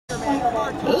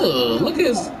Ugh, look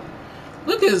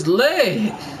at his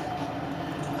leg.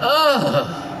 Ugh.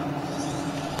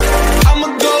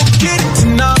 I'ma go get it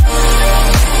tonight.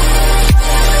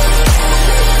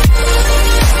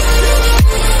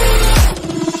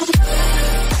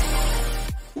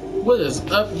 What is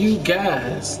up, you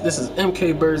guys? This is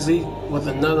MK Burzy with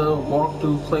another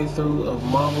walkthrough playthrough of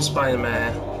Marvel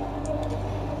Spider-Man.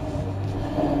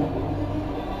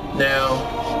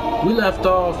 Now, we left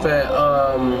off at,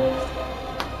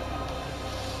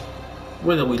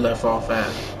 where did we left off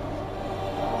at?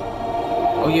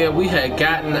 Oh yeah, we had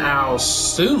gotten our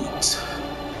suit,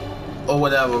 or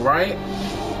whatever, right?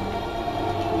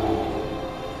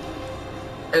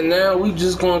 And now we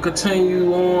just gonna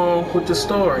continue on with the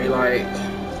story. Like,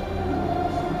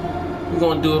 we're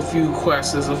gonna do a few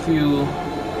quests, a few,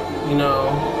 you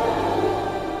know,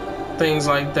 things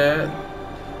like that.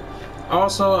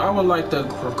 Also, I would like to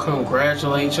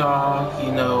congratulate y'all.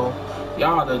 You know,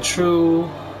 y'all are the true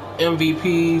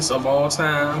MVPs of all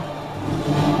time.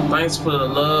 Thanks for the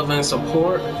love and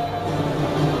support.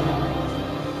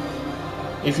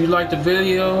 If you like the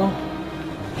video,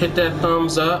 hit that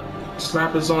thumbs up.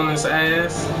 Slap us on his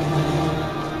ass.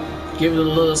 Give it a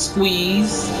little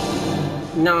squeeze.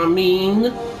 You know what I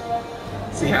mean?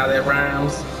 See how that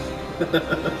rhymes?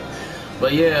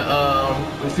 But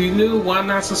yeah, if you're new, why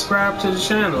not subscribe to the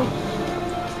channel?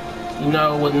 You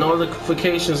know, with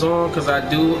notifications on, because I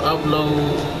do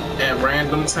upload at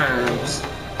random times.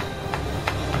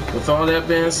 With all that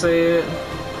being said,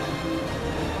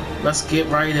 let's get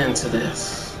right into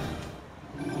this.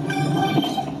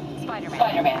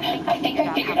 Spider-Man, I think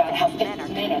I figured out how men are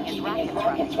getting his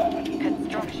rockets running.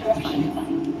 Construction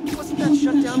sites. Wasn't that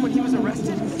shut down when he was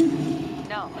arrested?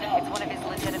 No, it's one of his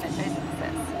legitimate businesses.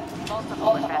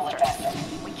 Multiple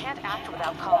investors. We can't act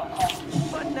without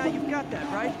comms. But now you've got that,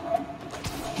 right?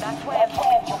 That's why I'm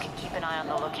hoping you can keep an eye on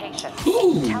the location.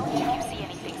 Ooh. Tell me if you see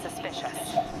anything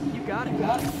suspicious. You got it.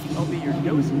 I'll be your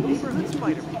nosy neighborhood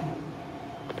Spider-Man.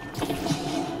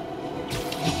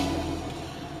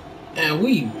 And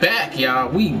we back, y'all.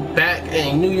 We back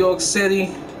in New York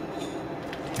City.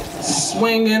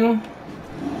 Swinging.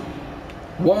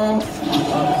 Wall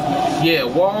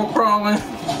crawling.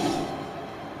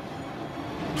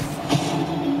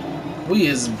 We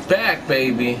is back,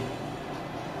 baby.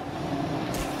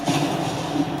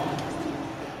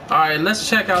 Alright, let's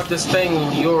check out this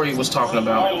thing Yuri was talking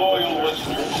about. My loyal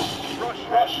listeners,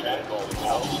 Rush and all the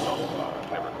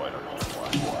never quite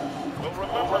will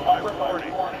remember my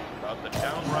warning about the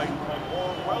downright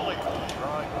Orwellian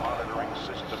dry monitoring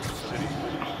system in cities.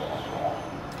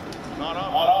 Not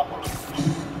operating.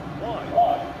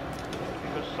 Why?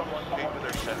 Because someone came to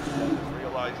their senses and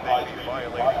realized they'd be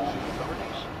violating city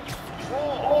authorities.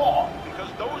 Wrong.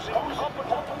 Because those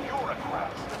incompetent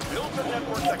bureaucrats built a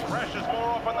network that crashes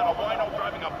more often than a Rhino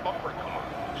driving a bumper car.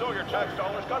 So your tax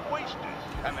dollars got wasted,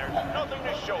 and there's nothing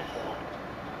to show for it.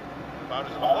 About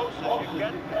as close as you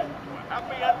get to a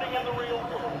happy ending in the real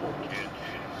world, kids.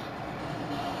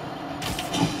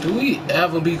 Do we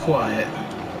ever be quiet?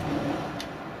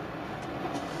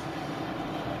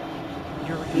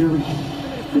 Yuri,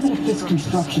 this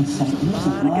construction site. A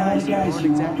lot of guys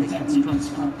who aren't exactly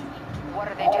construction. What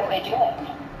are they doing?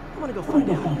 I'm gonna go find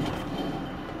out.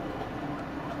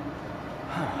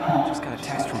 Just got a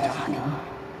text from Doc.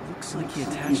 Looks like he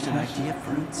attached an idea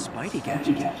for a Spidey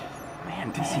gadget.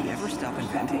 Man, does he ever stop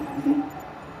inventing?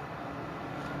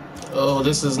 Oh,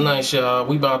 this is nice, y'all.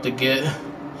 We about to get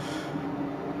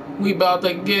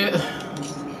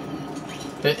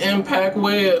the impact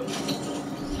web.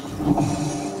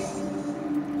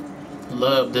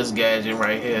 Love this gadget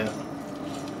right here.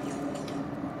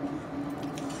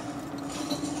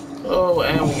 Oh,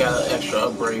 and we got an extra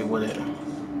upgrade with it.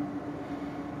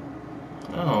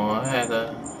 Oh, I had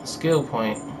a skill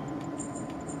point.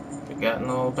 Forgotten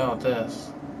all about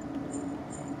this.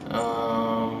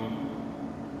 Oh,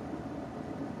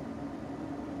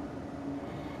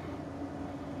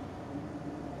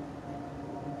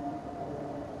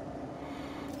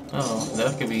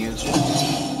 that could be useful.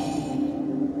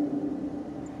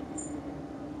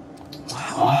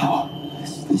 Wow.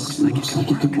 This looks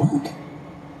like it could work.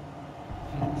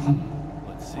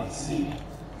 Let's see.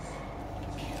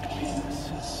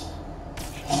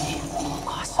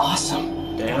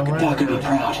 Awesome. Damn right. Doc could be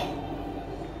proud.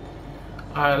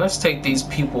 Alright, let's take these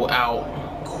people out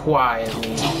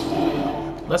quietly.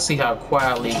 Let's see how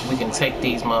quietly we can take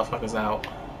these motherfuckers out.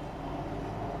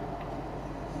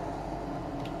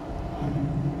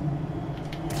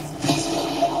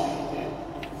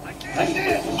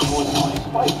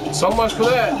 So much for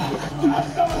that.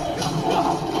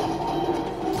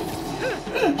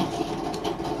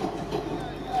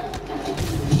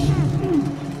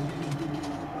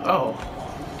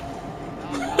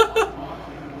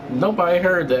 Nobody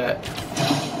heard that.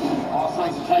 All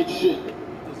kinds of tight shit.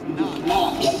 Does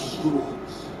not like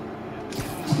screws.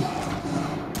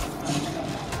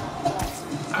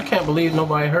 I can't believe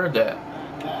nobody heard that.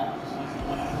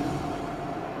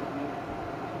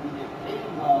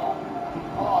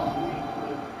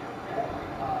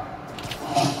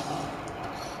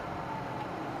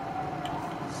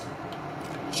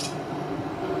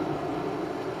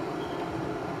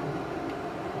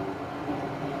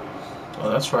 Oh,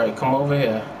 that's right. Come over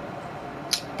here.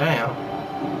 Damn.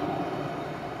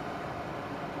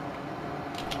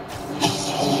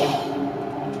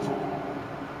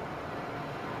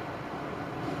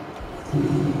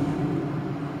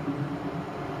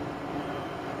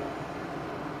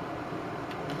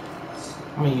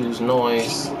 I'm gonna use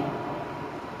noise.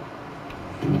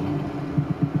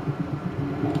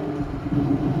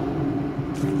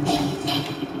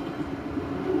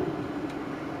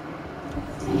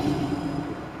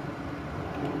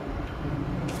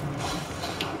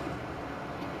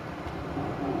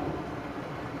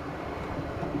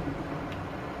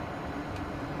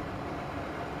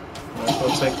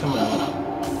 Take him out.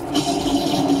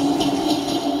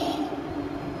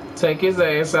 Take his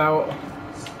ass out.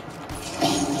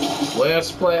 Where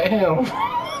splat him?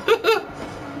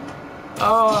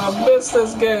 Oh, I missed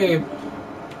this game.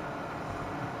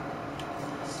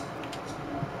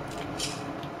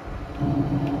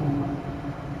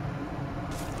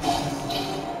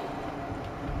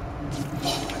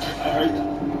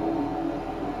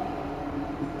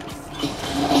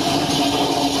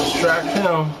 Distract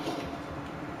him.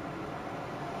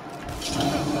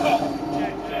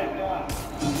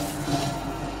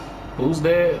 Who's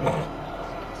dead?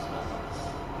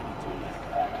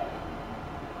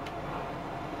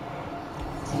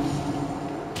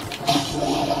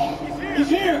 He's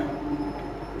here!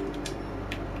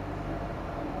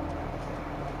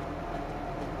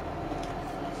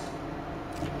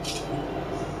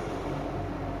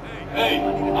 Hey, I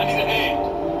need a hand.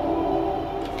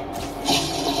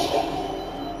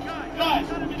 Guys,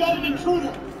 we got an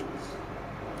intruder.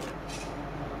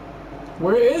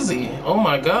 Where is he? Oh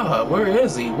my god, where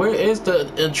is he? Where is the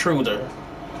intruder?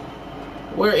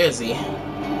 Where is he?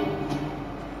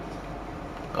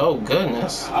 Oh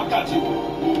goodness. I've got you.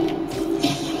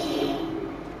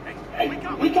 Hey,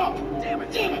 wake up! Damn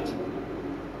it! Damn it!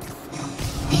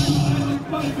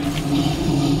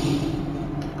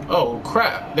 Oh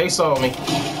crap, they saw me.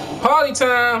 Party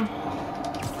time!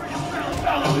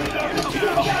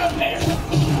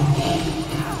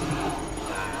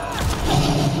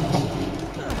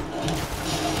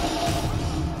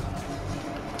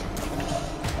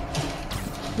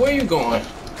 Where you going?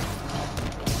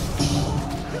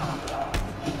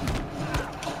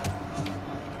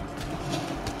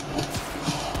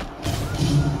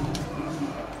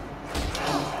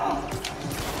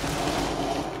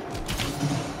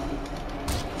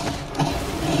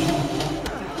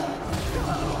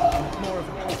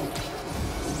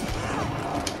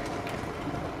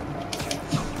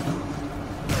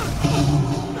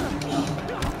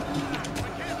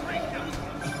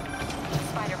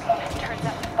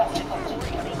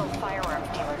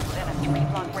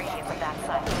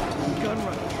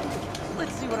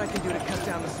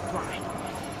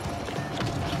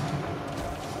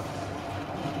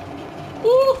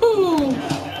 Woohoo!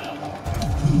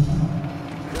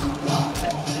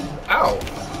 Ow!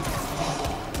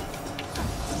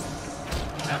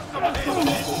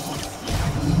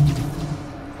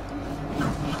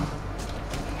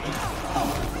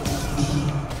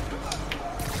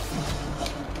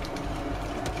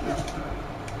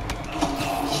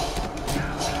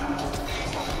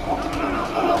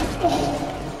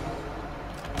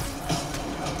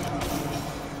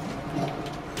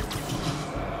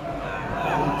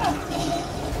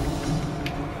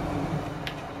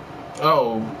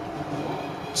 Oh,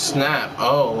 snap.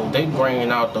 Oh, they bringing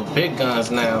out the big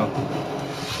guns now.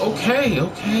 Okay.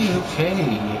 What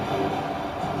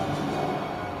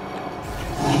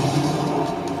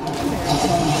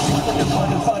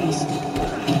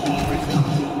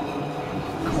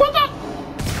the?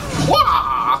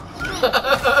 Wah!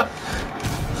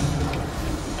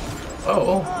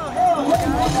 Oh.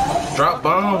 Drop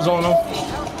bombs on them.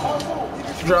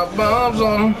 Drop bombs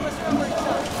on them.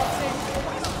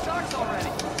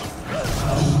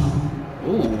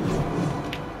 Ooh.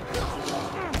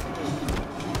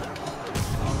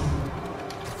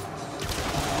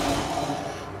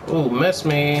 Ooh, miss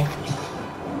me.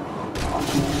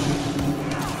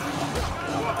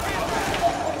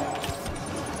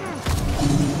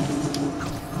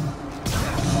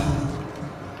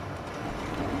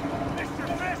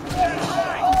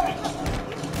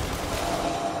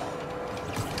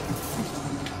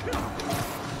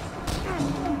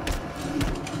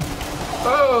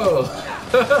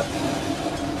 Ooh,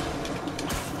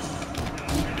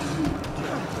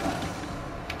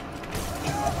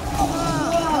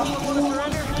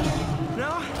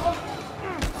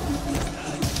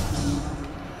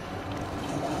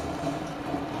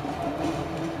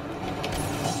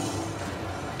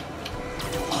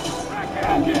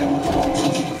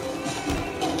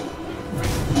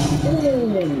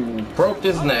 broke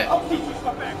his neck.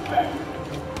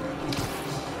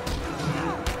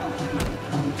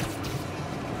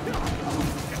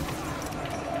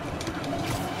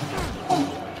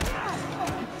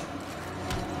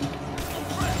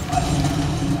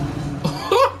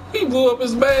 He blew up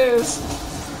his mask.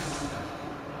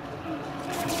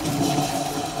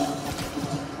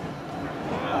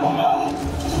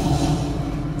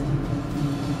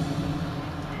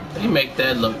 They make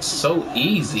that look so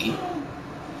easy.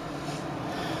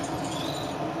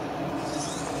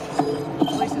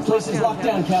 Place is locked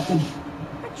down, Captain.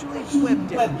 Actually, webbed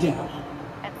down.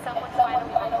 And someone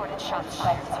finally reported shots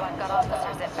fired, so I've got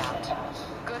officers inbound.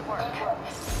 Good work.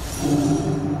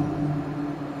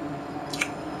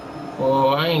 Well,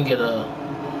 I ain't get a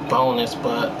bonus,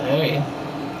 but hey.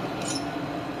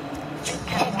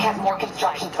 Have more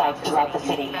construction sites throughout the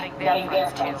city. Vetting their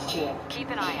friends too. Keep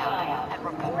an eye out and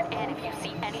report in if you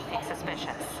see anything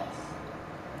suspicious.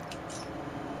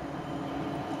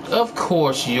 Of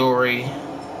course, Yuri.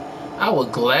 I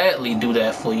would gladly do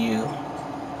that for you.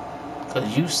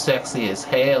 Cause you sexy as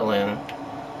hell and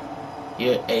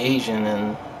you're Asian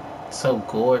and so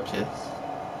gorgeous.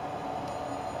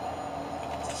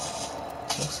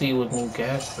 Let's see what new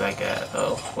gadgets I got.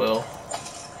 Oh, well,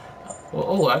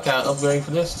 oh, I got an upgrade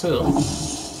for this too.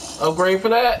 Upgrade for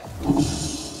that.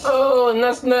 Oh, and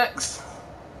that's next.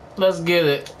 Let's get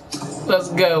it. Let's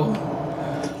go.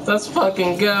 Let's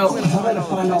fucking go. I'm gonna try to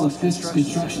find all the construction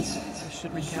sites. I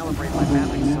should recalibrate my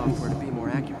mapping software to be more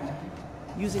accurate.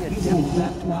 Using a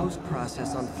depth post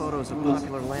process on photos of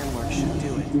popular landmarks should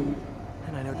do it.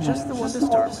 And I know just the one to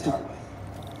start with.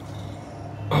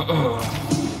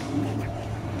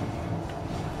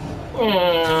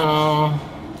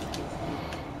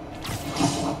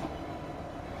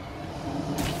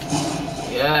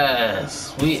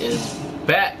 Yes, we is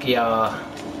back, y'all.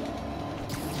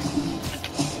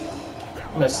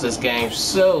 Miss this game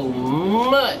so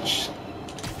much.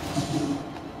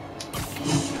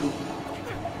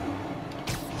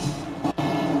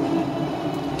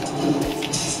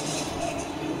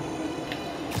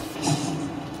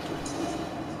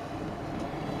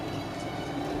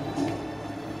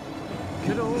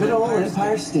 Good old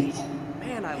Empire State.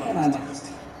 Man, I love this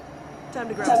town. Time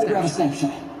to grab a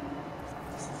snapshot.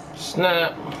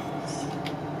 Snap.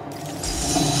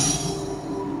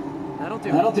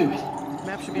 That'll do it.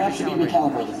 Map should be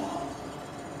recalibrated now.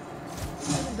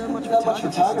 Haven't done much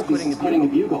photography since quitting the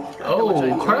Bugle.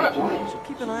 Oh, crap. Should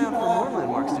keep an eye out for more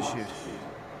landmarks to shoot.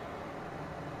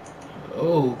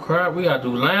 Oh, crap. We gotta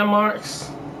do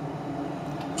landmarks.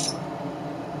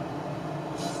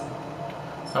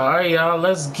 Alright, y'all.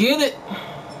 Let's get it.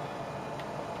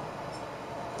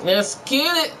 Let's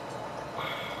get it.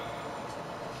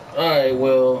 Alright,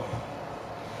 well,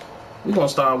 we're gonna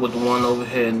start with the one over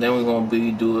here, and then we're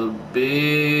gonna do a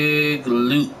big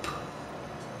loop,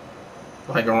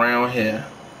 like around here.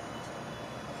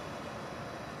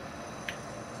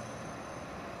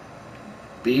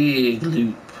 Big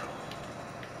loop.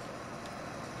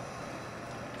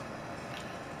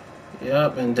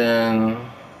 Yep, and then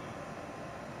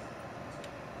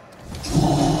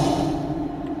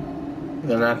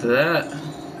after that.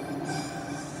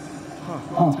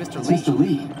 It's Mr.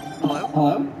 Lee.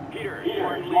 Hello? Peter,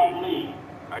 Mark Lee.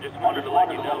 I just wanted to let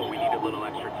you know we need a little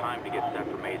extra time to get set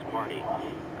for May's party.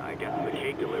 I guess the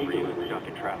cake delivery is stuck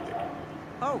in traffic.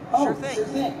 Oh, sure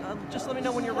thing. Just let me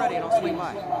know when you're ready and I'll swing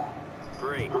by.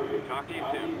 Great. Talk to you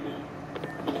soon.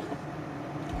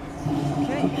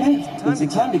 Okay,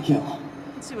 it's time to kill.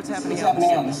 Let's see what's happening out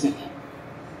in the city.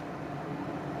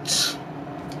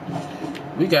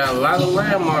 We got a lot of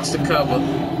landmarks to cover.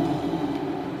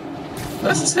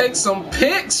 Let's take some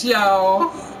pics,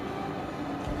 y'all.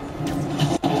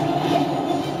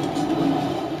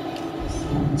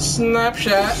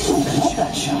 Snapshot.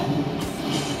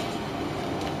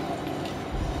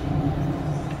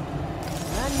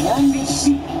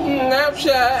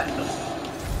 Snapshot.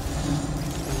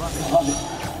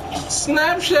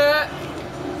 Snapshot.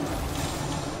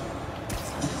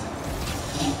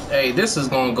 Hey, this is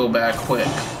gonna go by quick.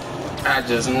 I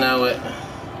just know it.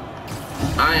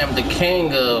 I am the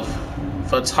king of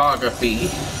photography.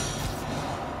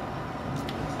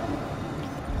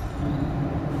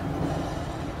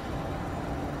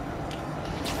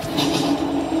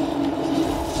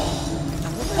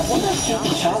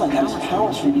 challenge his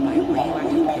powers from by a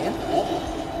radioactive kid?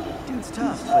 Dude's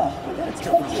tough, but it's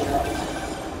still from here.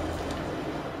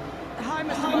 Hi,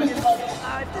 Mr. Muggins.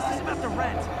 This is about the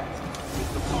rent.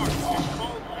 The park is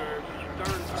cold serve,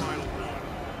 third final one.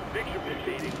 Picture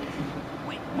proceeding.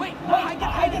 Wait, I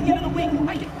can get in the wing.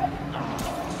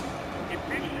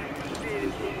 Eviction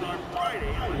proceedings will start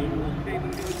Friday unless you will stay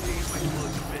with me if I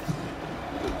close the business.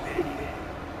 Good day.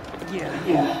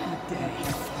 Yeah, good day.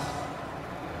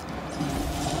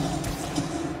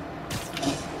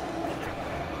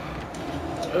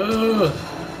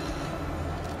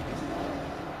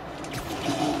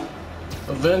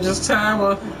 Avengers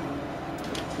Tower.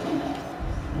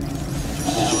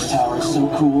 Avengers Tower is so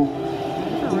cool.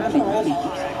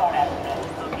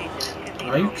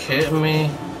 Are you kidding me?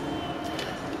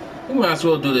 We might as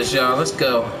well do this, y'all. Let's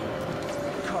go.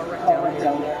 Car wreck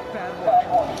down there. Bad luck.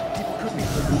 People could be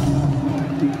hurt.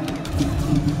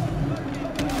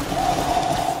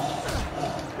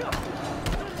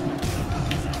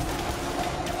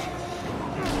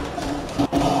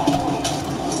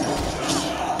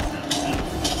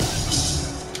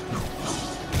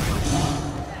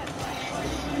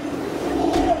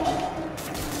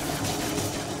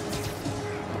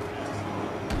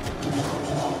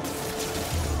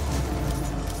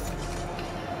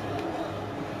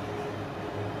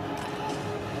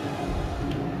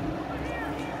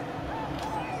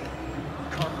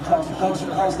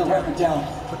 Cars the weapon down.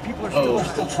 But people are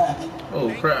still trapped.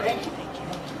 Oh crap.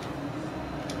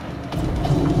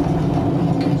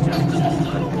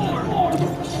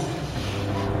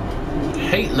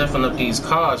 Hate lifting up these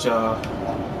cars, y'all.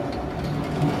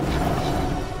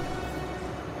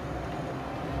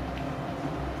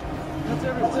 That's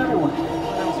everyone. I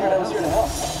was here to help.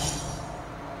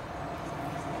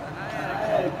 I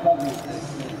had a problem with this.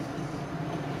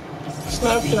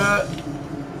 Snapshot.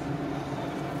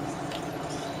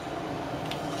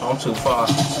 I'm too far.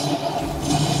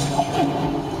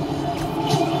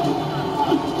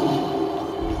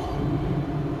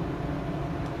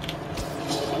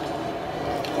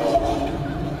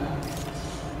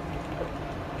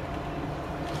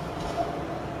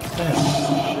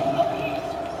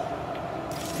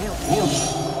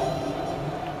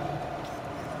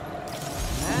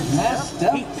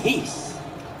 Peace.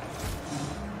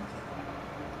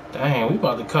 Dang, we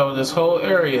about to cover this whole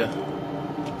area.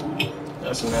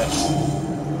 That's next.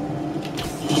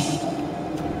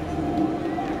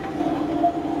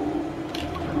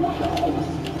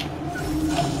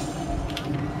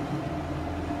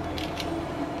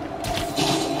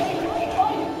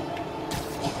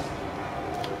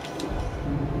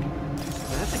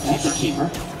 That's a keeper.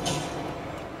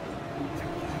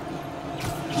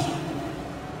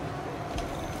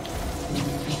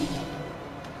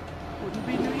 Wouldn't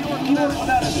be New York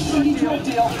without a drug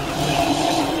deal.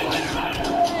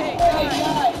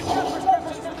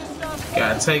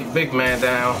 Gotta take big man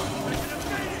down.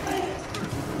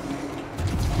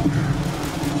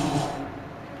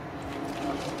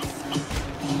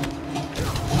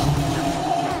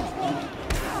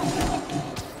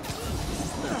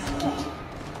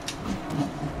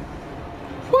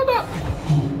 What up?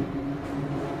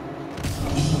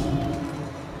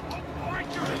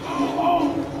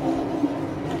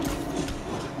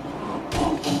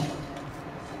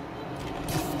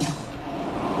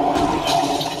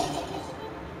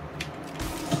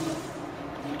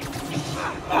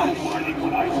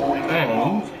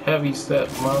 Dang, heavy set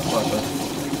motherfucker.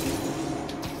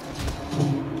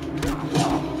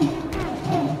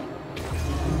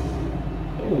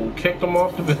 Ooh, kicked him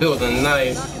off the building,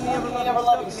 nice.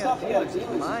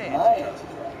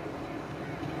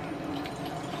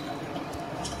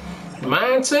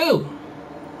 Mine too.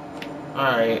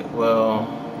 Alright, well.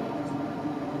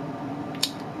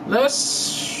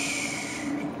 Let's.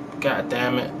 God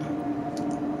damn it.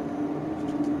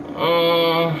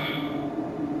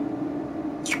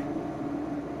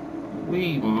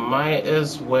 We might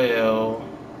as well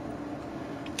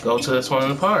go to this one in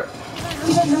the park.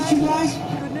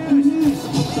 Good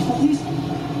news.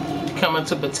 Coming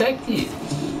to protect you.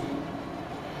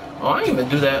 Oh, I didn't even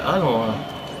do that other one.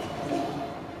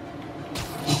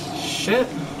 Shit,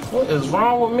 what is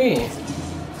wrong with me?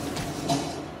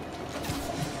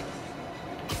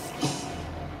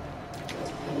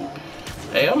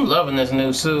 Hey, I'm loving this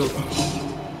new suit.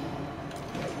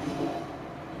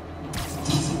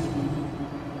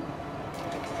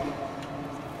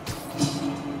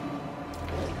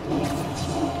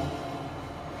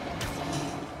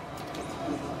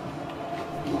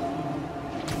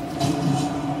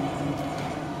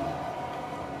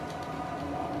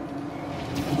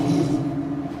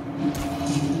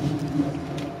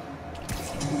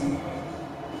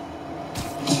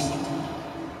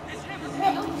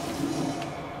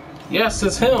 Yes,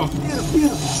 it's him.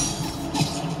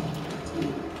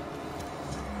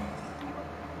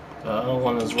 The other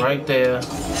one is right there.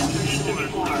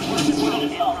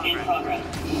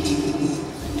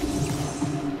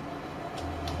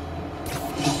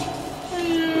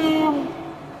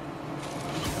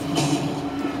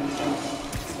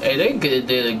 Hey, they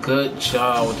did a good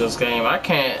job with this game. I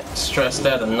can't stress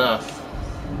that enough.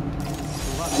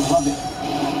 Love it.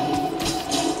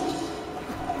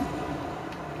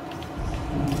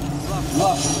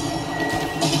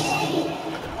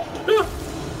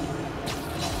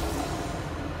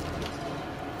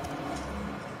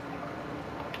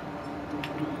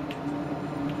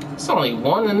 It's only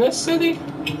one in this city?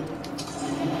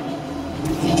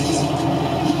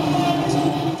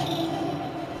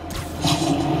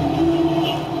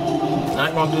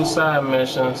 Not gonna do side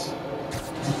missions.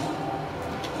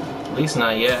 At least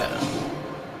not yet.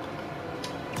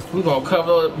 We're gonna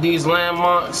cover up these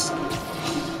landmarks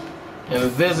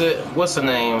and visit, what's the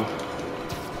name?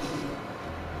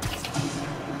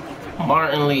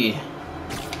 Martin Lee.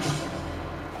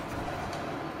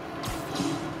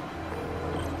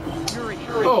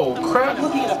 Oh crap!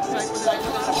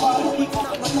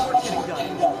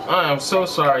 I am so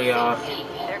sorry, y'all.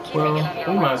 Well,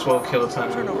 we might as well kill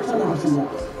time.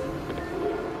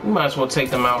 We might as well take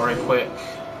them out right quick.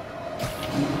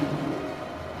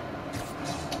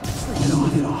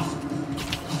 Get off.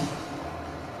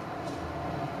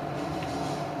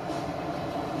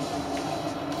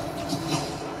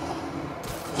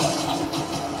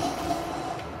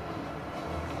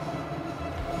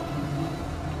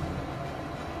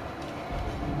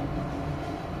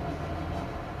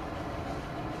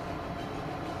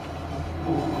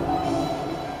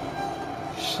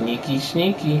 Sneaky,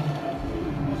 sneaky.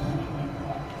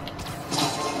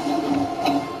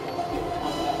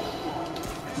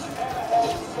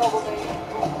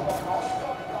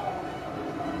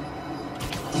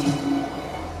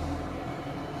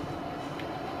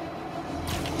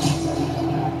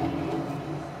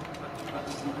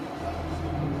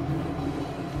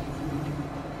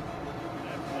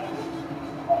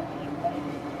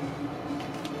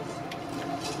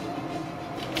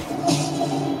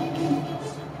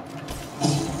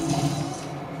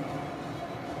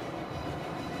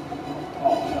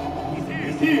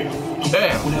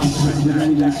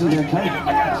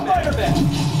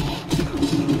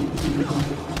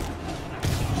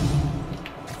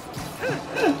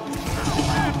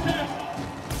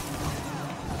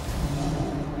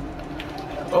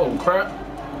 Oh crap.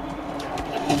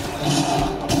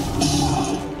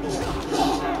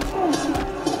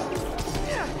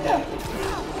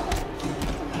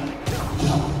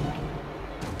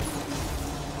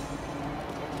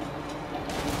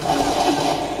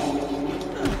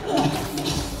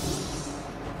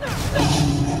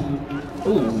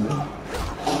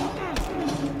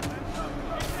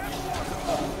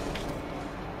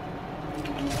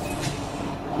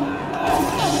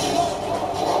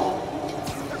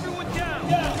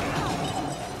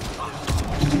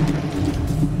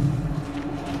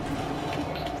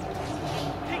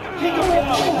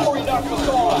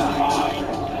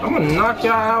 I'm gonna knock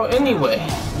y'all out anyway.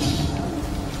 That's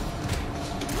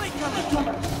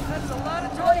a lot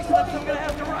of tardy slips I'm gonna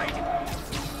have to write.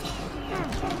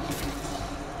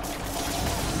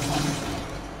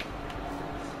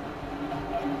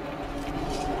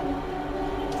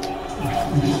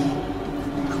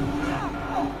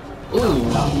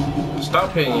 Ooh,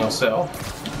 stop hitting yourself.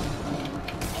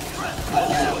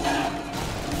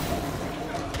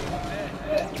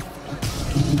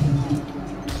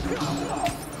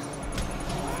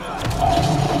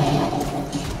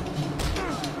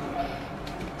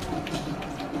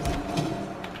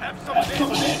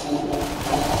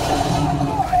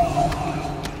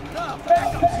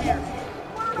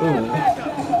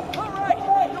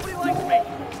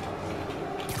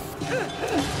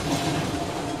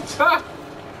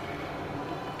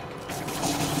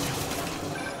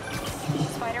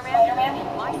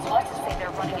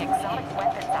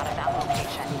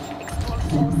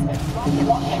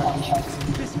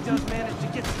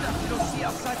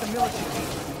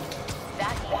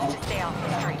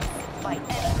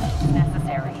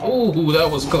 Ooh, that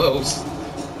was close.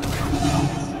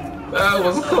 That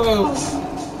was close.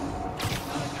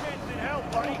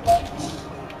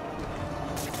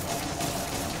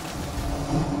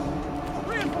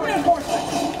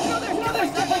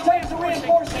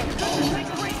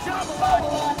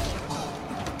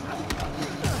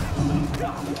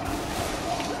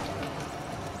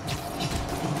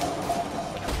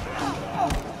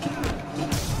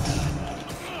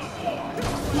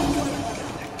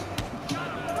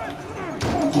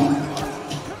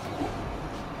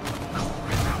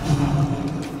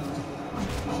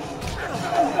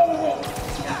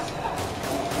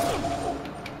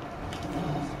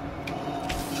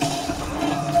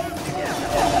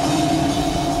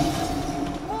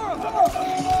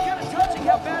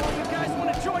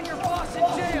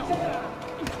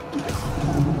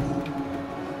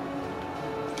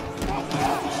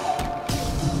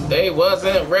 They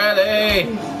wasn't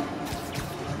ready.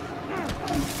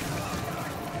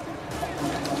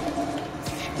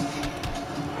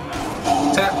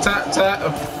 Tap, tap, tap.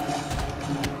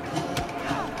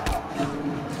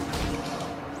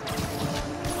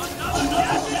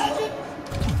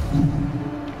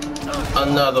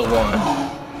 Another one.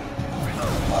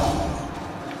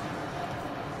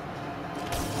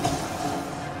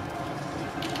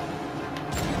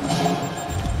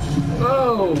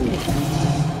 Oh.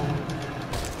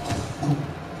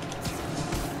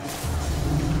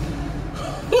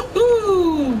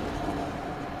 Woohoo!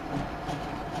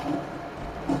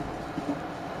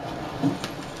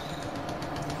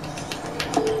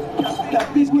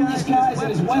 Got these guys and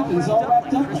his weapons all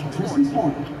wrapped up like Christmas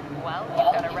morning. Well,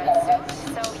 you've got a red suit,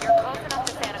 so you're close enough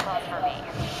to Santa Claus for me.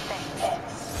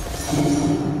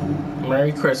 Thanks.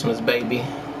 Merry Christmas, baby.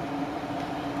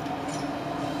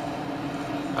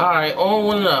 Alright,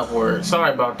 onward and upward.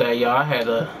 Sorry about that, y'all.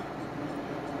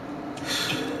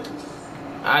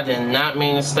 I did not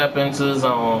mean to step into the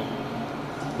zone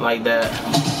like that.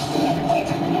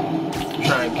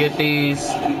 Trying to get these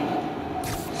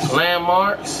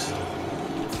landmarks.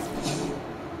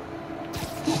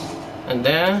 And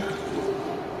then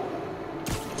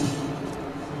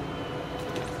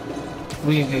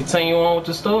we can continue on with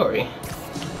the story.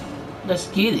 Let's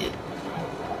get it.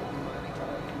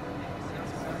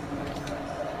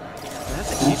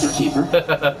 That's a keeper.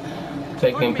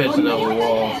 Taking pictures of the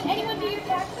wall. Anyone do your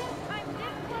taxes?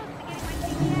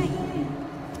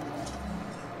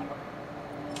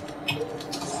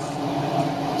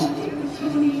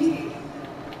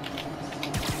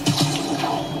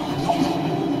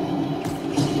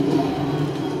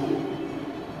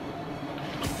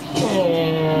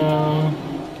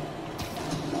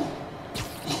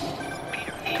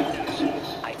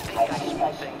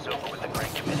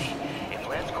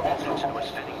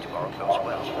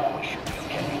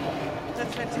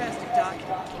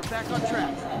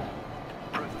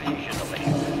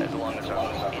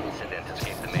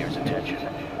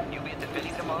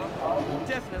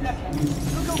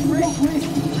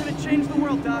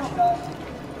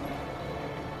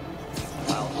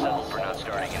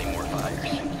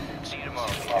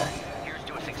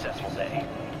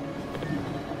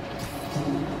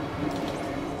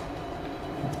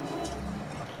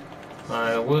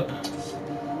 Alright, what?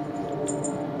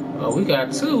 Oh, we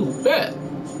got two. Bet.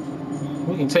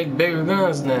 We can take bigger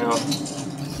guns now.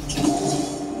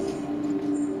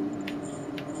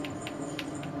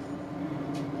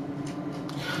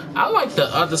 I like the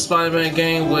other Spider-Man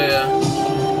game where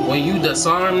when you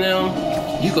disarm them,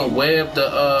 you can web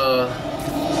the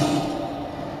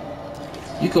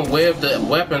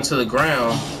weapon to the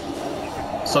ground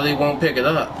so they won't pick it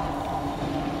up.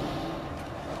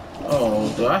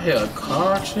 Oh, do I hear a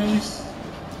car chase?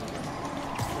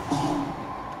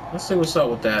 Let's see what's up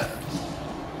with that.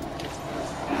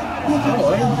 Oh,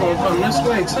 they're gonna come this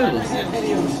way too.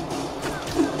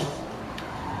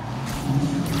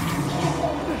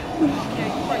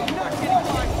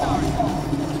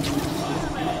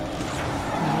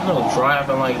 No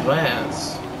driving like that.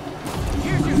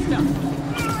 Here's your stuff.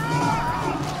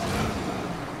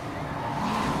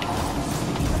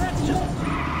 That's just...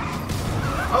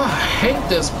 Oh, I hate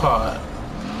this part.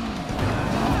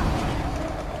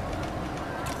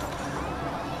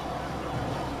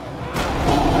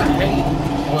 I hate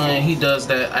when he does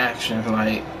that action,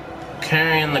 like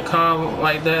carrying the car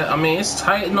like that. I mean, it's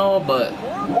tight and all, but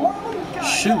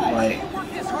shoot, like. If you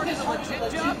worked as hard as a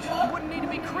legit job, you wouldn't need to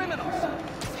be criminals.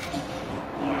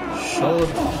 Show it.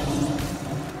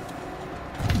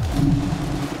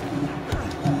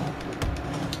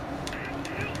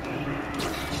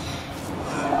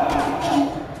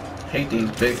 Hate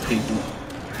these big people.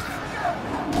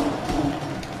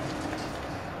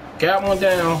 Got one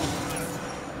down.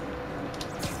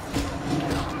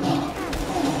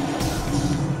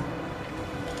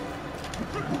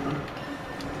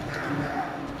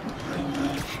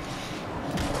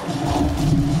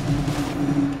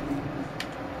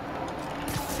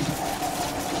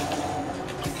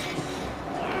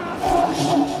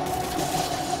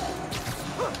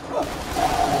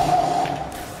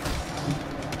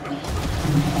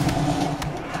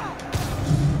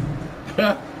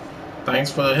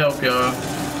 Thanks for the help, y'all.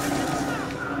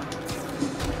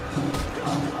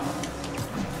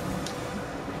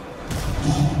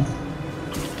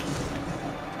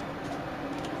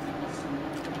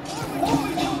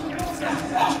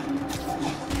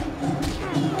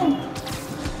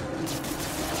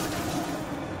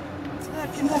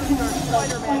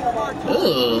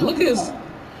 Ugh, look at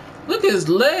his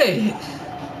leg.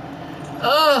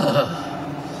 Ugh.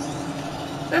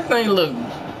 That thing look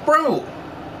broke.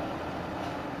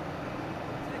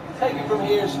 Take it from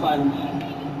here, Spider-Man.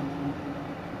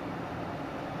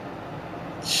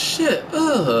 Shit,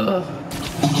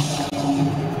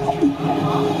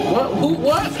 What? Who?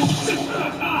 What?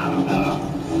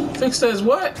 Fix says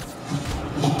what?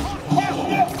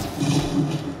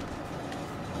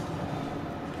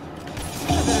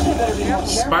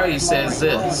 Spidey says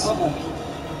this.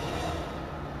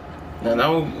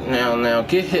 Now,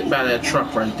 get hit by that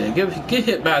truck right there. Get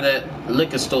hit by that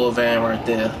liquor store van right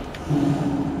there.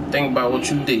 Think about what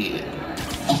you did.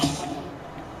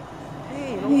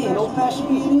 Hey, An old-fashioned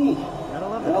B&E. Gotta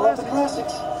love the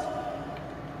classics.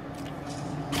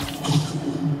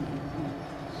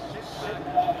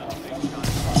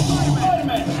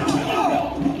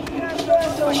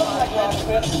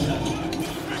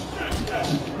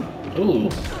 Ooh,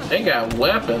 they got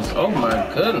weapons. Oh my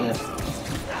goodness.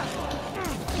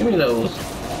 Give me those.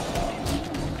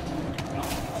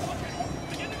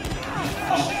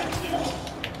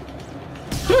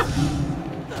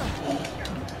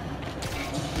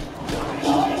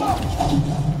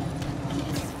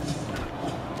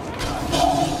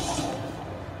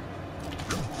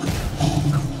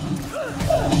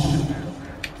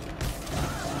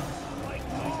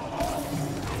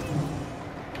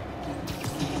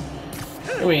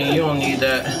 I mean, you don't need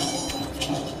that.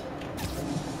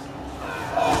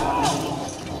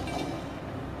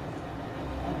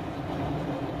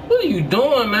 What are you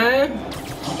doing, man?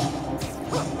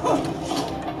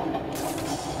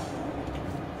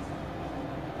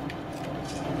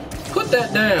 Put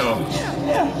that down.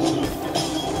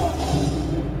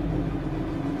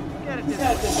 Get it this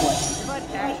way. If I'd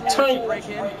actually break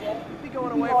in, we'd be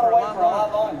going away for a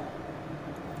lot longer.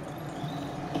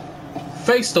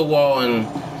 Face the wall and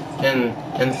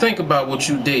think about what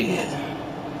you did.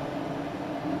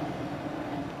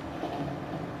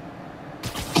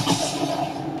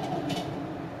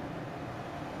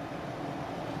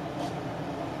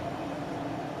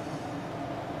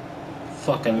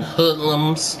 Fucking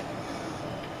hoodlums.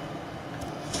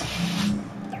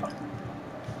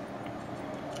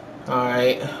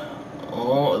 Alright.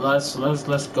 Oh, let's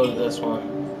go to this one.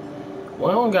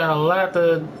 We don't got a lot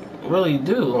to really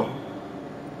do.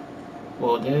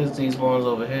 Well, there's these ones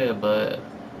over here, but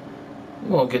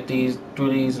we're gonna get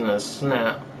through these in a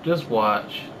snap. Just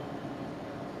watch.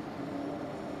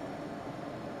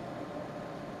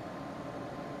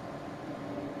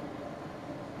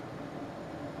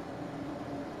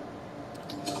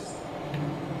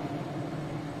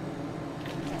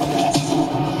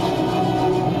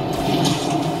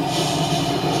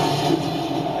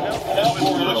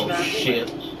 Oh shit.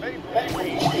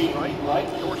 Right?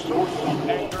 Your source of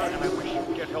anger, and I wish you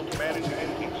could get help managing it.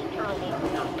 It's terrible for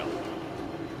your health.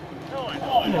 No, I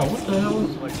know. Yeah, what the hell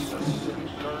is...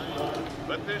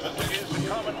 But this is a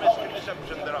common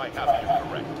misconception that I have to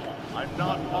correct. I'm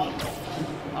not alone.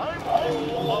 I'm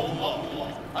full of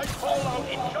love. I call out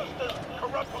injustice,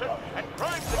 corruption, and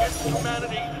crimes against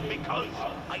humanity because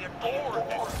I adore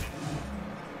them.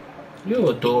 You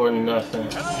adore nothing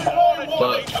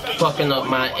but fucking up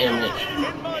my image.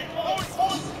 In my voice,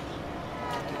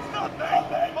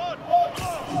 nothing but love.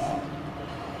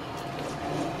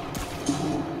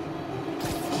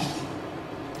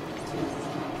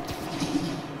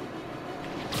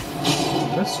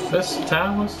 This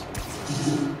towers?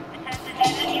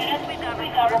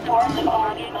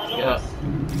 Yeah.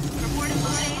 Reported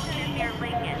location is near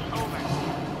Lincoln. Over.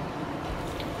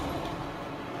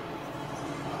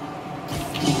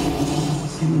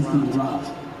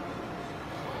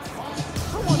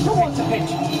 Who wants a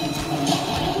pitch?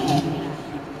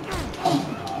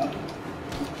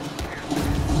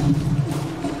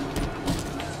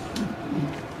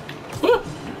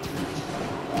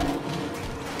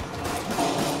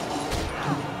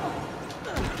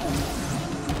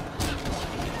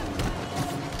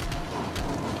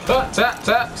 Tap,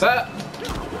 tap, tap.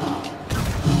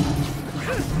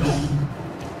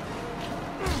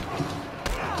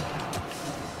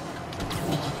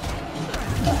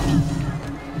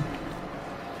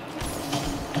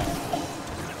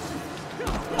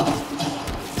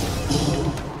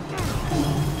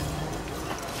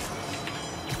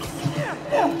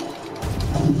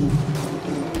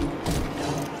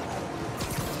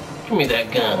 Give me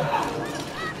that gun.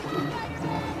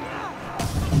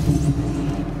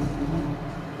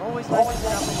 Always nice to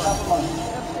get out the money. You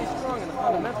have to stay strong in the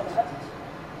fundamentals.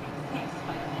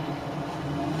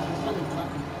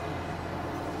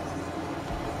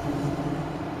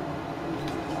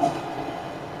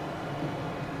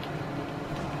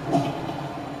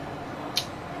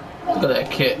 Look at that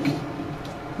kick.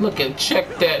 check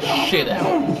that shit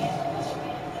out.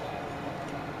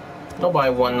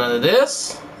 Nobody want none of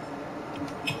this.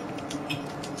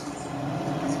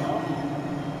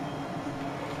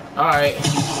 Alright,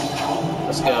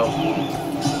 let's go.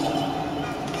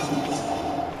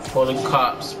 For the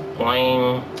cops,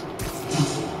 blame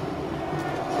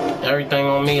everything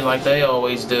on me like they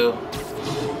always do.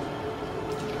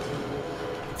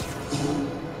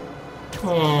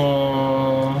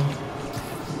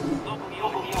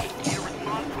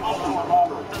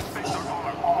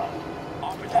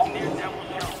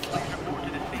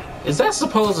 Is that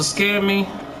supposed to scare me?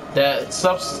 That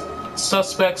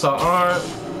suspects are armed?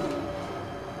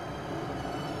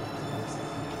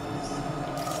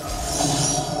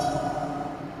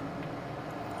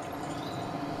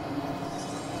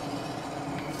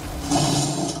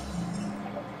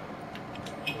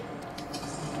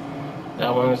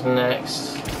 That one's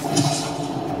next.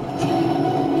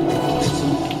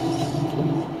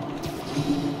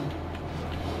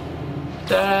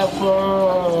 That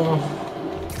one.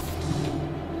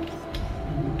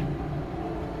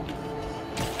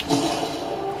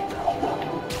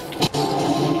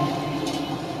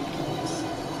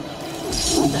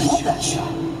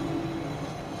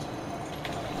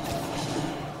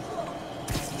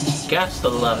 Gots to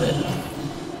love it.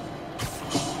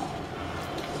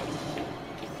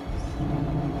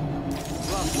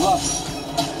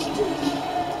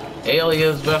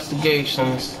 Alias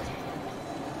investigations.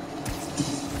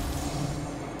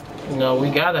 You know, we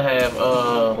gotta have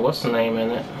what's the name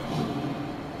in it?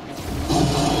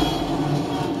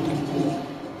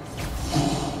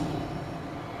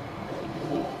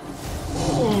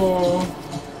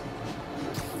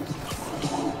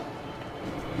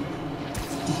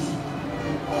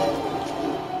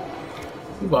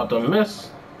 You about to miss?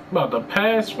 About to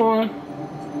pass one?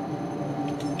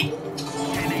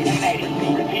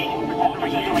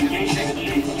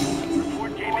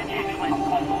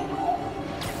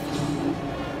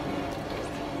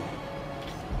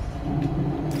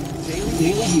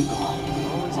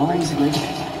 Always a great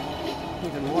day.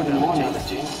 Even more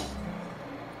damage.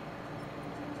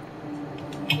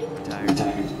 Tired.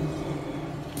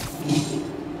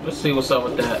 Let's see what's up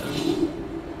with that.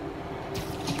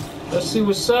 Let's see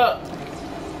what's up.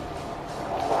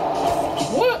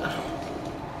 What?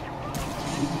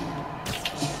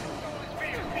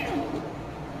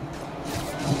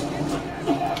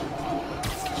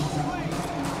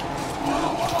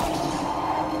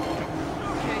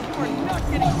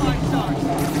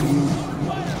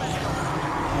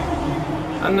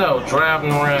 I know,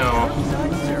 driving around.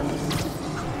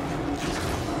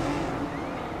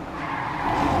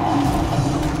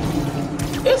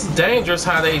 It's dangerous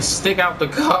how they stick out the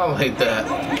car like that.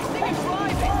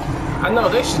 I know,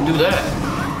 they should do that.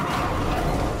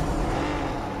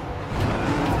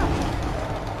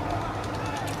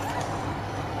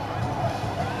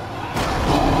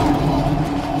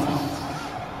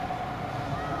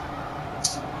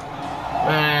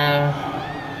 Man,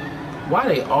 why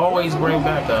they always bring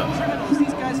back up?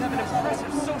 These guys have an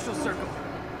impressive social circle.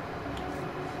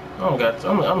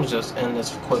 I'm just end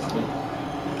this quickly.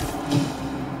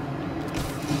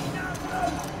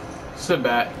 Sit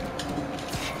back.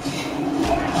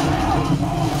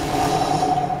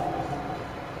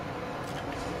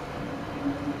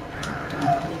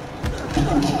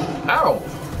 Ow!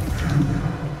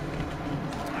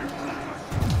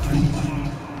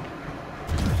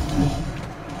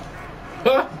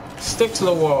 Stick to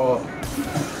the wall.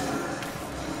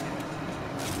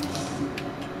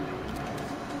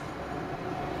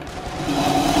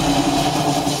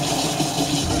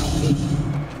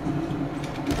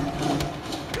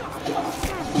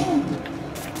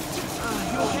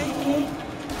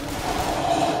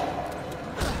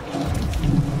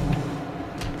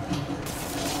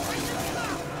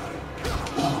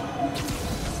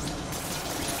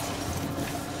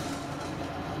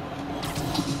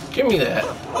 Give me that.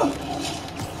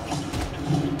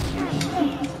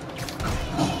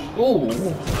 Ooh.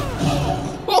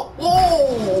 Oh,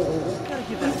 oh. Gotta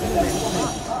give that man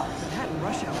Manhattan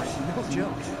rush hour is no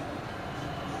joke.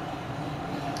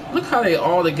 Look how they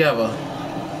all together.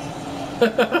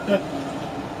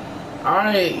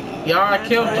 Alright, y'all, I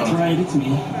killed them. That's right, it's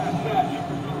me.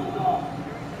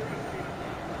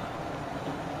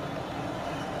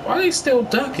 Why are they still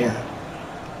ducking?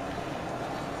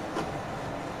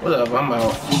 Whatever, I'm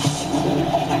out.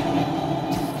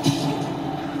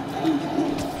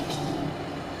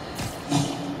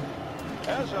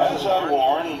 As I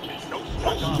warned, no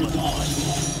stress on the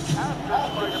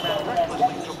after Spider-Man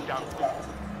recklessly took down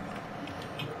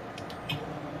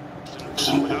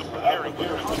without preparing for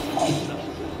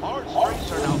consequences. Our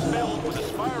streets are now filled with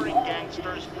aspiring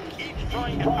gangsters, each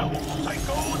trying to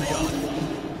out-psycho the other.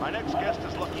 My next guest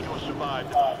is lucky to have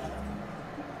survived.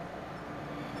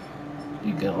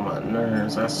 You get on my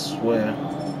nerves, I swear.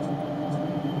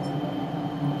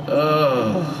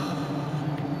 Ugh.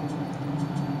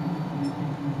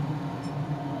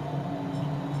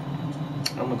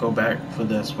 I'm gonna go back for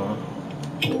this one.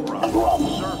 Sir,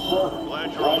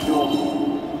 glad you're on.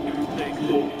 Thanks.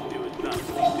 It was nuts.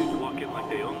 These dudes walk in like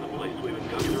they own the place, waving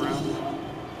guns around.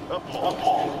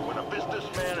 Appalling. When a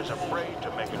businessman is afraid to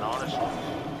make an honest move.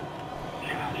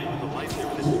 Yeah, it was a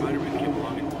lifesaver that Spider-Man came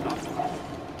along and stopped him.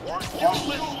 Weren't you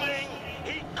listening?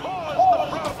 He caused the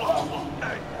problem.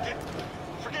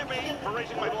 Forgive me for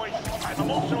raising my voice. I'm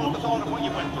emotional at the thought of what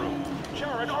you went through.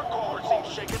 Jared, our caller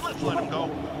seems shaken. Let's let him go.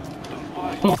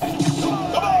 Goodbye!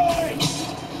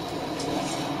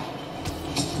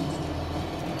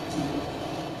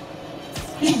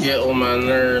 You get on my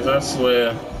nerves, I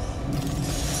swear.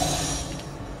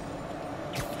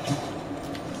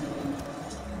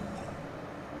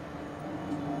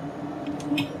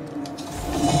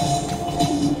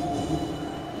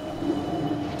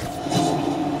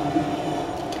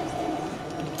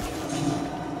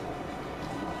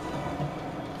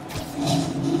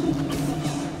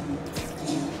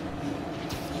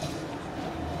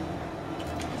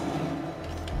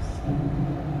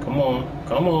 Come on,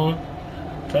 come on,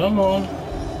 come on.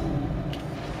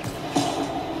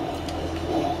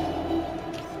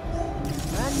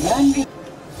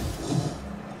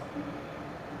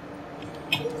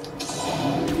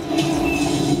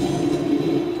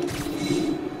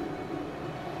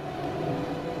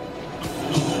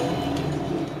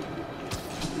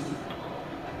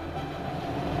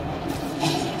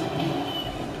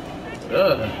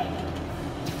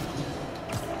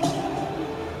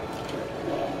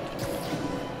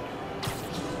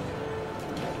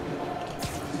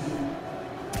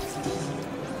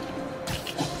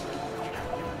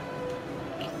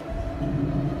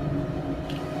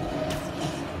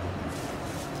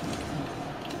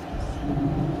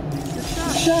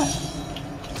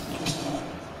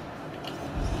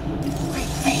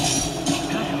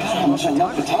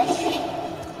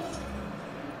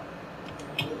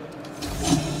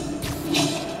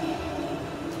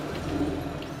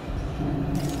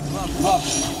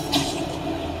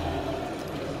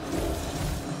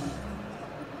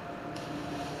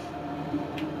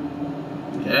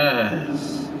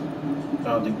 Yes.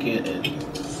 About to get it.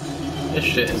 This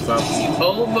shit is about to be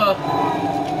over.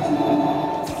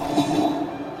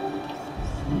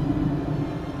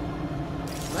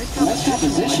 Nice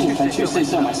composition, if I do say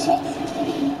so myself.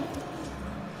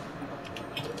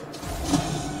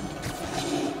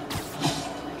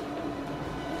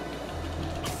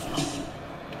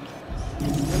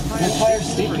 Empire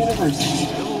State University,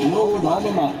 the old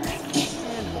alma mater.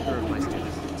 And holder of my student.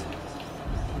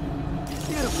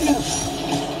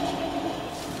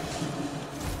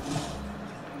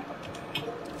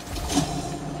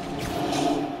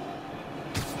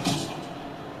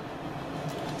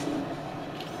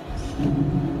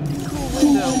 Cool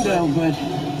window, but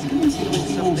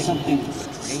something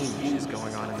strange is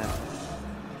going on in that.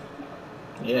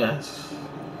 Yes.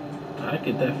 I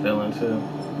get that feeling too.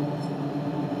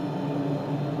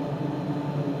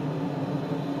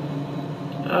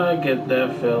 I get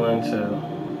that feeling too.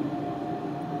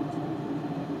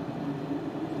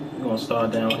 I'm gonna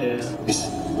start down here.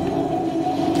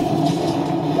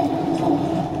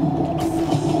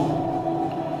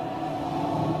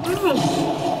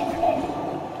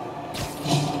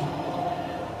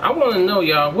 I want to know,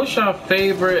 y'all, what's your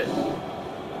favorite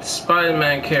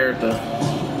Spider-Man character?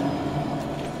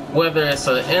 Whether it's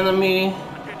an enemy,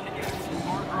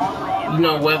 you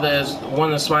know, whether it's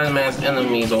one of Spider-Man's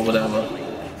enemies or whatever.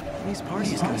 These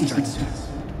parties gonna start soon.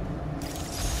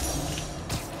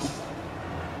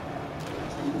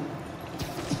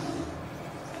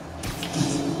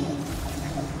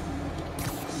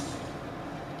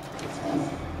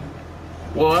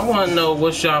 Well, I want to know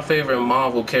what's your favorite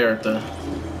Marvel character.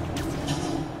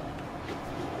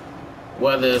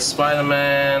 Whether it's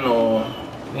Spider-Man or,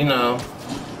 you know,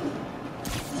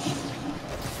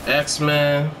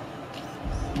 X-Men.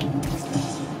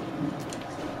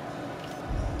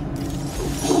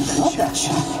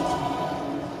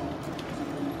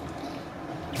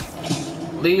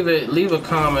 Leave a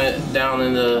comment down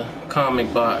in the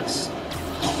comment box.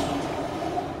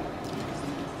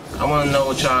 I want to know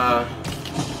what y'all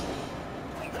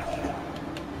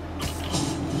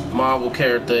Marvel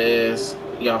character is,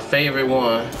 your favorite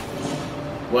one,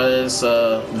 whether it's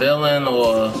a villain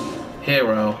or a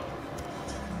hero.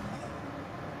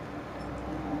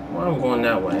 Well, I'm going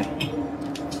that way.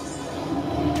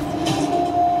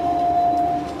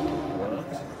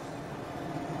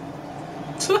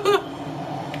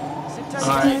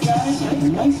 Alright.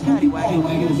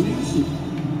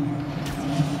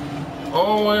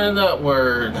 Onward and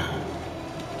upward.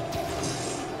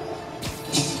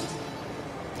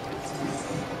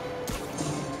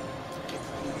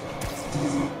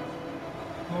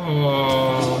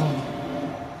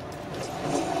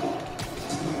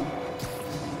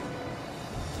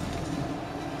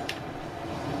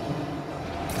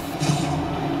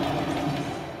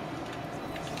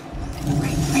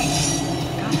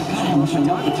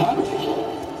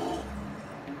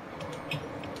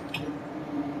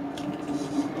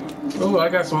 Oh, I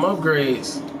got some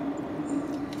upgrades.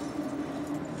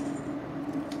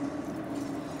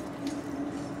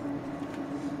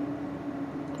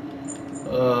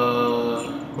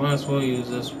 Might as well use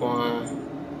this one.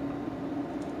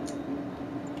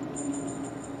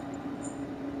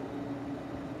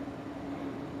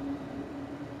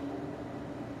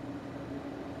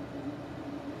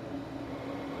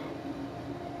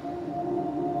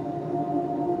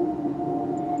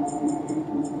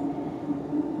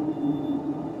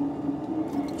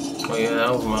 Oh yeah,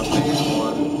 that was my favorite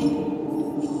one.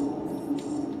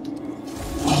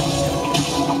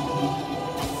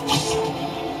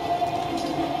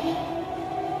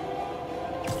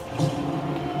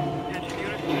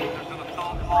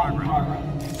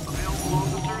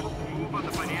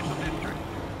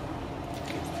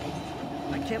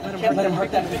 Can't let him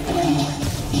hurt that victim anymore.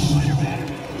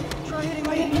 Try hitting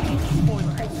my enemy.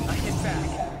 Spoiler, I hit back.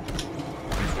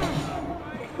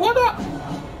 What up?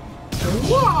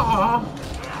 Wow!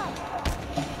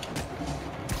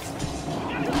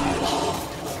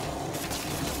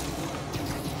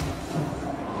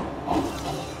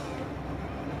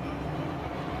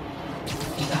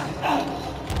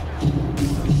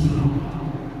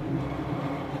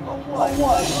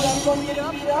 What? You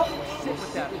gonna beat up? Sit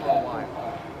with that for a while.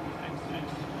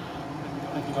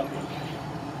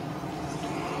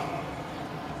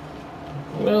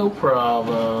 No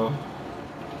problem.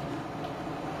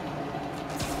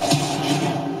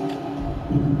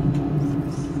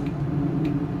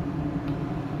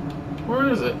 Where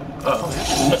is it? Oh,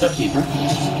 That's a keeper.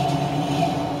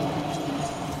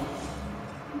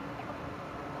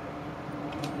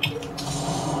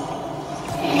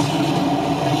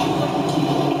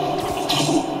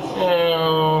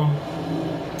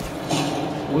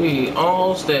 We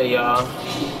almost there, y'all.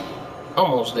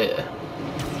 Almost there.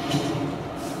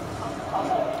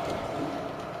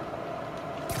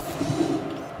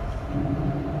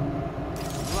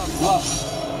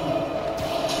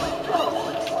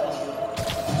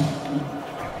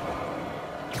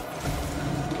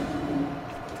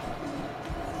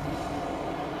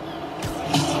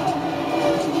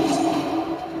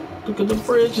 Look at the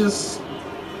bridges.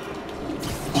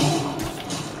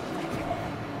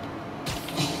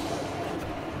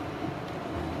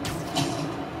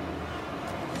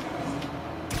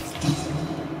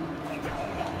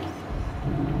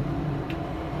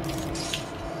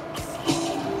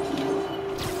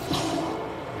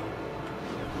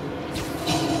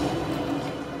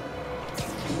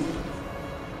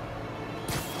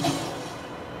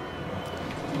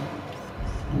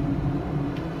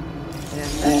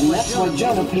 And that's why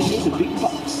Jonah paid me the big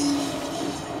bucks.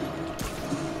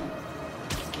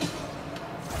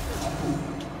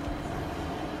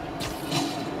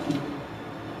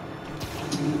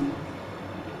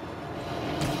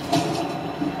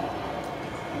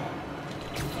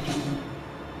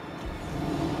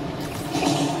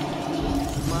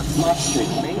 Mott Street,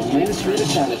 the main street of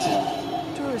Chinatown.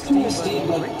 Touristy,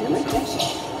 but great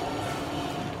dimsum.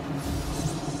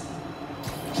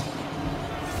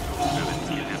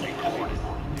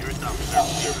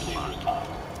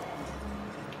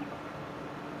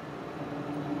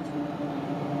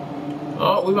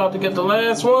 Oh, we about to get the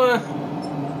last one.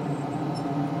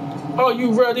 Are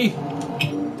you ready?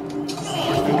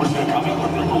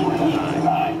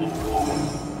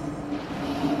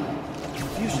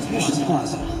 Fuchsia's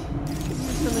Plaza.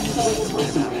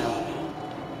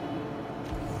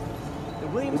 The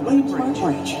Williamsburg Bridge.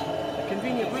 Bridge. A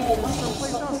convenient route from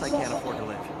someplace else I can't afford to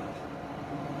live.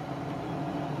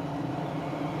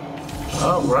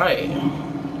 All right.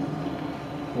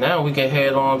 Now we can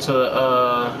head on to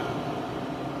the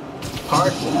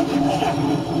park.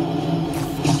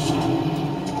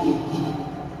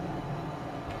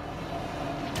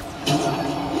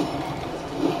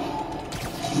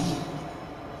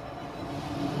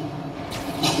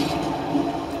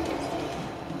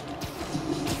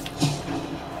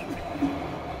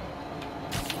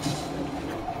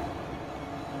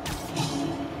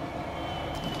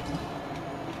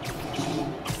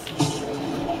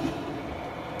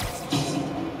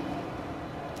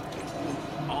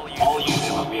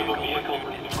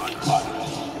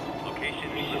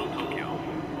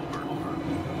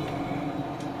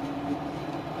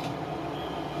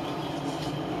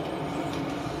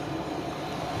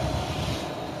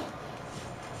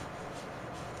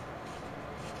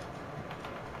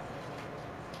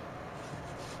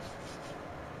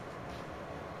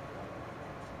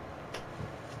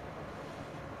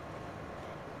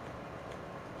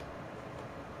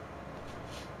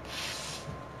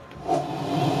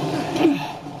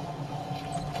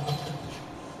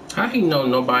 he know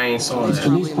nobody ain't saw that?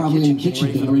 He's probably in the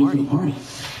kitchen getting ready for the party.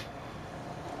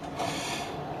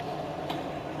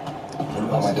 What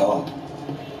about my dog?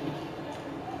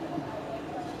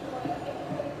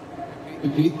 Hey,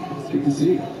 Pete. Good to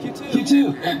see you. You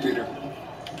too. Hey, Peter.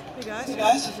 Hey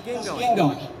guys, how's the game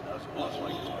going?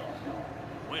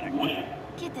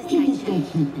 Get this guy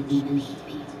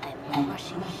Pete. I'm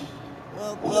rushing.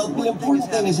 Well, the important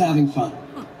thing is having fun.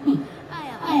 I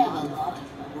have a lot.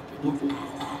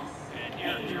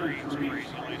 And your dreams,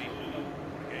 crazy lady.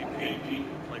 Okay, Pete,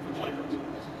 play for players.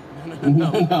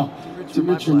 No. Too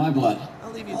rich for my blood.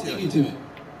 I'll leave you I'll to leave it. you to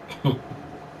it.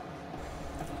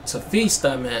 It's a feast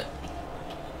I'm at.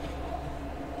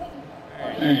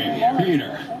 Hey,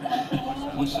 Peter.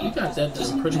 You got that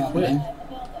done pretty quick.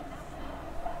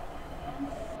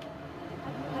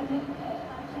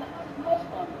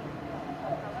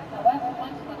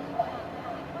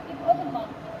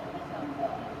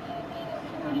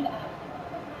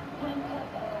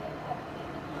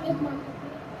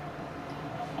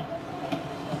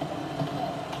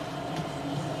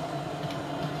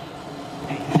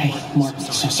 Hey, Mark,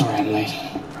 so sorry I'm late.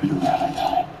 Right around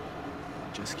time.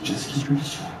 Just keep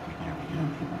it.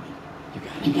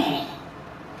 You got it.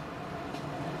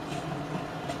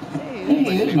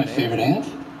 Hey, there's my favorite aunt.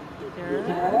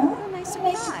 Nice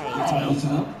surprise.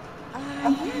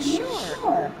 Yeah,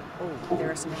 sure. Oh, there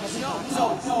are some heavy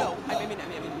boxes. No. I mean,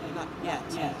 not yet.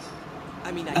 Yes.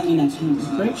 I mean, I I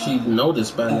think she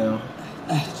noticed by now.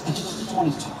 I just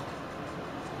wanted to talk.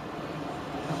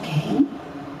 Okay.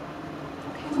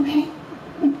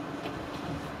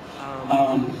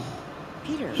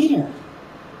 Peter.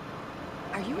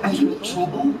 Are you in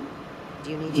trouble? Do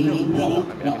you need me? I'm a little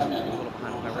behind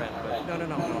on my rent, but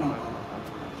no.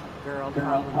 Girl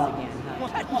problems again.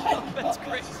 What? That's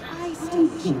great. I still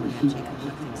wish you and MJ could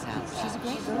work things out. She's a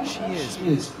great girl. She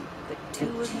is. The two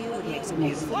of you would make some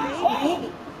beautiful baby.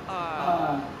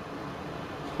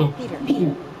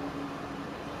 Peter.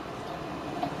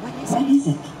 What is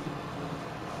it?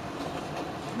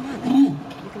 Come on.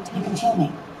 You can tell me.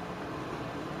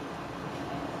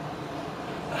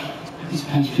 These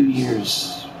past few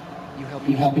years, you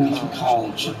helping me through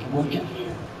college and working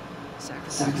here.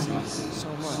 Sacrificing so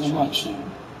much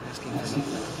and Asking nothing.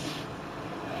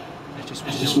 I I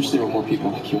just wish there were more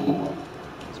people like you in the world.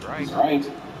 That's right.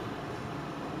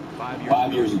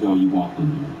 5 years ago, you walked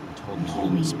in here.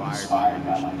 Told me inspired by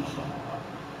my life.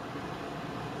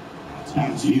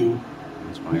 Now it's you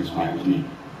who inspires me.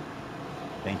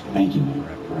 Thank you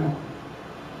forever.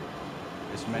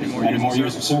 It's Many more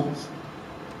years of service.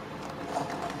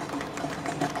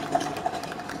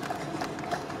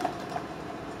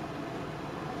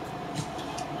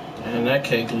 And that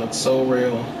cake looks so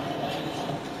real.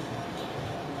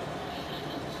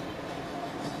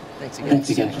 Thanks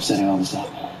again for setting all this up.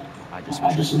 I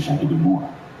just wish I could do more.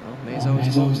 Well, May's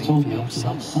always told me to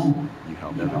help someone. You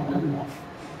helped everyone.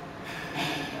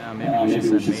 Maybe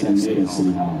we should send May to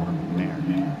City Hall. Mayor.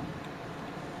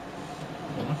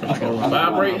 Controller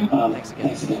vibrating. Thanks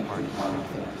again for the party.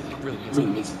 Really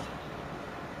means it.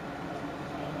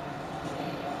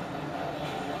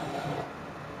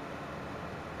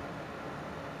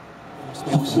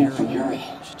 Smoke from Yuri.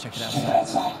 Should check it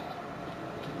outside.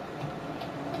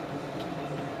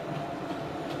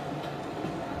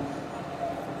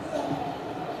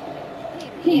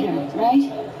 Peter, right?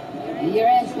 Your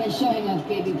aunt's been showing off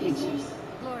baby pictures.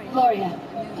 Gloria,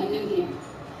 I'm new here.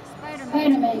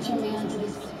 Spider-Man turned me on to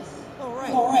this place. All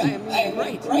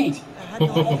right. Great. I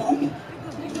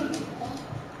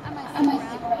might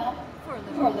stick around for a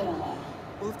little while.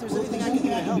 Well, if there's anything I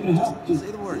can do to help, just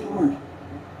say the word.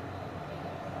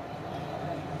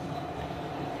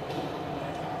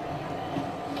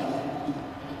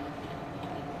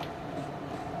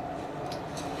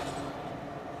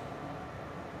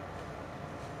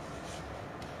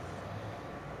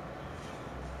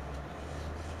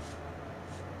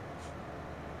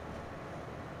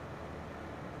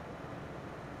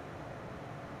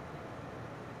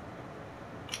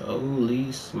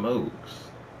 Holy smokes.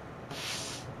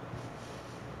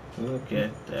 Look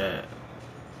at that.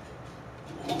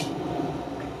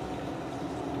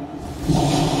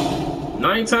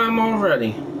 Nighttime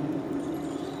already.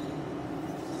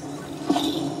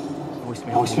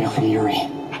 Voicemail from Yuri.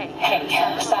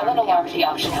 Hey, silent alarm to the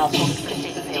auction house.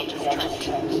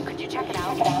 Could you check it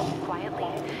out quietly?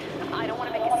 I don't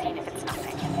want to make a scene if it's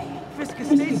nothing. Frisk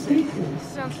estate safe.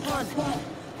 Sounds fun.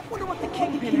 Wonder what the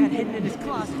Kingpin had hidden in his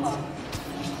closets.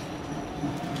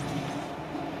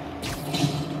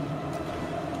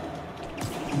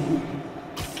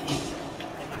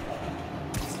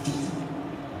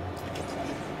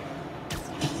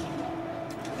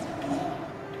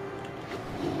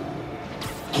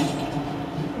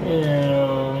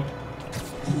 Yeah.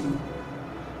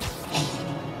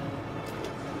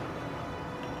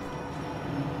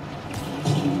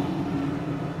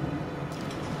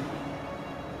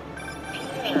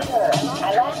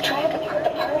 I lost track of the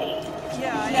party.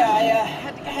 Yeah, I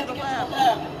had to get to the lab.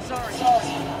 Sorry.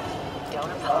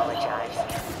 Don't apologize.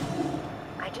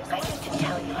 I just wanted to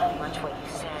tell you how much what you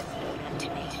said meant to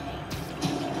me.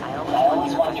 I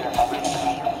always wonder if I could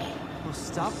say it. Well,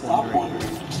 stop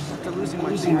wondering. After losing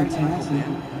my parents,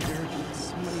 man, there are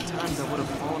so many times I would have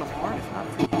fallen apart if not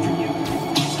for you.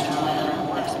 It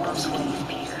works both ways,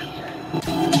 Peter.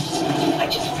 I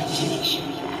just wanted to make sure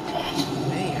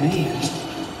Hey,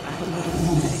 I don't know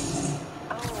what to say.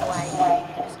 Oh,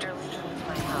 Mr. Lee needs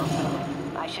my help.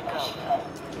 I should go.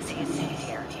 See you soon,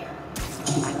 dear.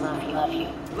 I love you.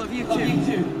 Love you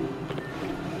too.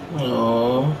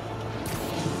 Aww.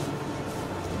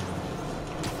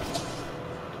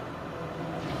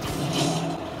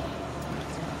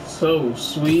 So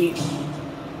sweet.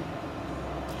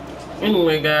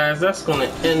 Anyway guys, that's gonna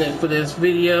end it for this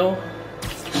video.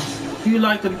 If you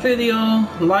like the video,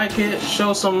 like it,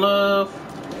 show some love,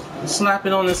 slap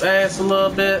it on his ass a little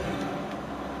bit,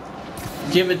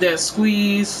 give it that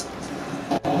squeeze,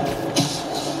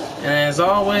 and as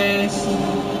always,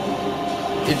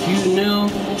 if you new,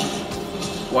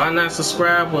 why not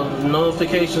subscribe with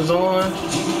notifications on?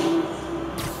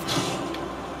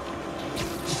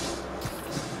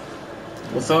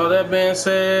 With all that being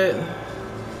said,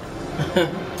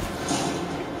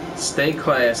 stay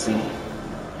classy,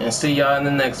 and see y'all in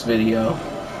the next video.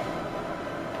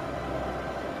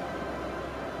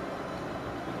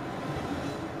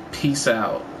 Peace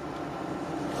out.